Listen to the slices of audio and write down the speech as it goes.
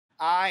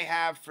I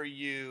have for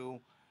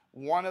you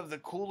one of the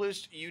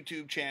coolest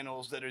YouTube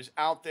channels that is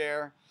out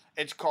there.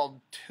 It's called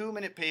 2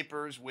 Minute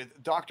Papers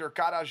with Dr.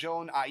 Károly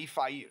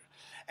Zsolnai-Fehér.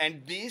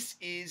 And this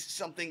is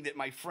something that,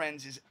 my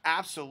friends, is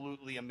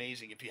absolutely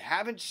amazing. If you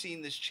haven't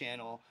seen this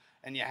channel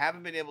and you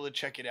haven't been able to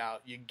check it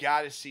out, you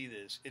got to see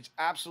this. It's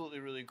absolutely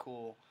really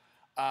cool.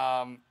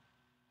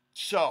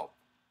 So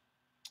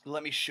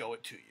let me show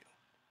it to you.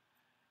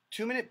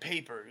 2 Minute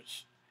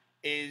Papers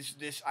is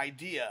this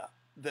idea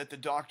that the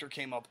doctor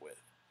came up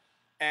with.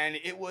 And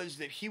it was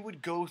that he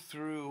would go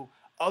through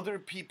other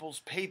people's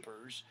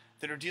papers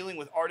that are dealing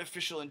with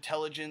artificial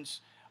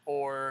intelligence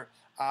or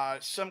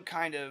some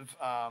kind of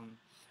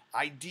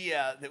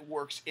idea that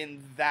works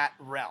in that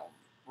realm,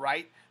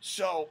 right?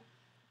 So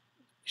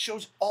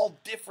shows all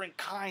different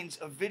kinds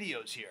of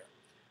videos here.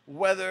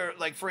 Whether,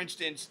 like, for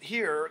instance,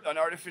 here, an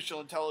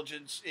artificial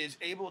intelligence is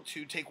able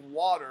to take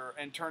water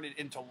and turn it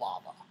into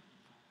lava.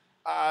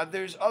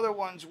 There's other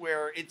ones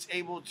where it's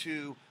able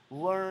to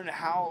learn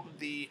how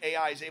the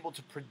AI is able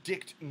to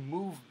predict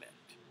movement.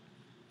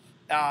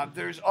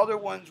 There's other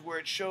ones where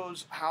it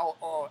shows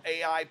how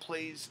AI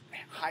plays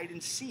hide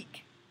and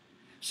seek.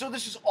 So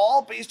this is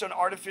all based on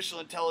artificial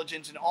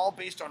intelligence and all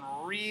based on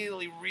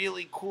really,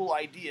 really cool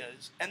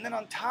ideas. And then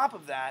on top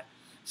of that,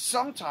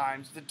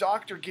 sometimes the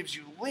doctor gives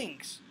you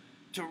links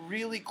to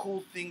really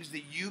cool things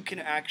that you can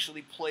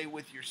actually play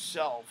with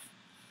yourself.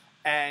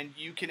 And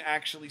you can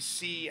actually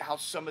see how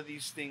some of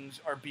these things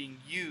are being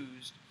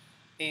used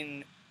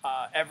in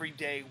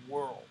everyday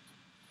world.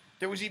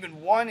 There was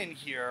even one in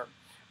here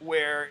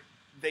where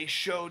they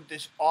showed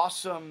this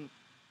awesome,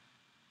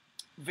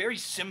 very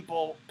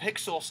simple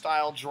pixel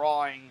style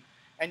drawing,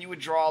 and you would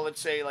draw, let's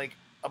say, like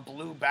a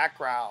blue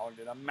background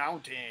and a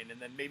mountain,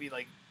 and then maybe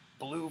like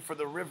blue for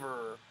the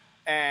river,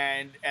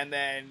 and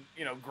then,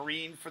 you know,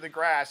 green for the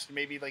grass, and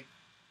maybe like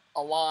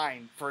a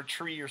line for a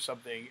tree or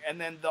something.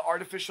 And then the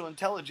artificial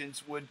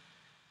intelligence would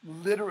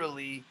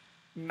literally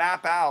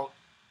map out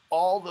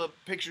all the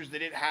pictures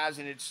that it has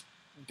in its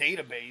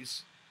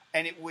database,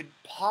 and it would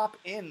pop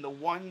in the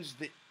ones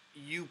that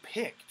you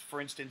picked.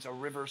 For instance, a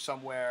river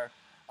somewhere,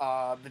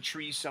 the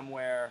tree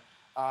somewhere,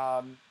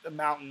 a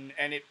mountain,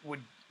 and it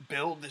would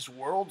build this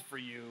world for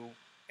you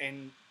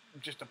in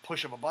just a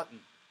push of a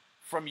button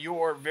from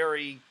your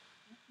very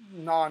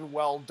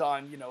non-well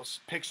done, you know,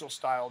 pixel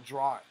style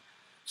drawing.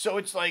 So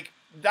it's like,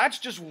 that's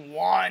just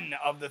one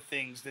of the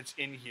things that's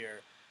in here.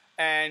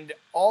 And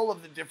all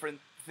of the different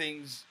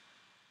things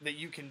that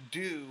you can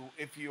do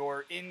if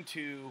you're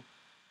into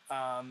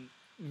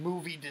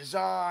movie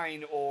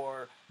design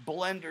or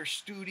Blender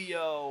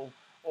Studio,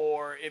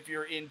 or if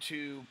you're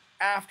into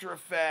After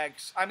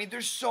Effects. I mean,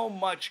 there's so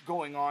much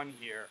going on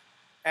here.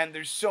 And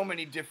there's so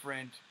many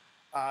different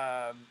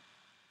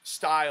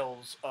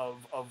styles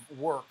of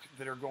work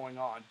that are going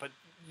on. But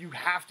you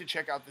have to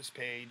check out this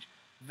page.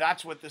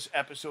 That's what this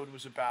episode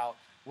was about,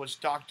 was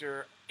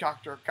Dr.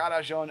 Károly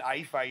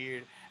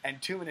Zsolnai-Fehér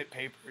and 2 Minute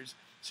Papers.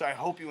 So I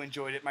hope you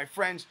enjoyed it. My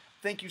friends,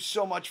 thank you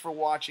so much for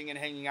watching and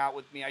hanging out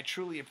with me. I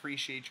truly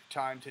appreciate your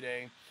time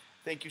today.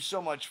 Thank you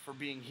so much for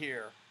being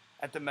here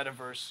at the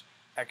Metaverse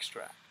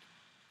Extract.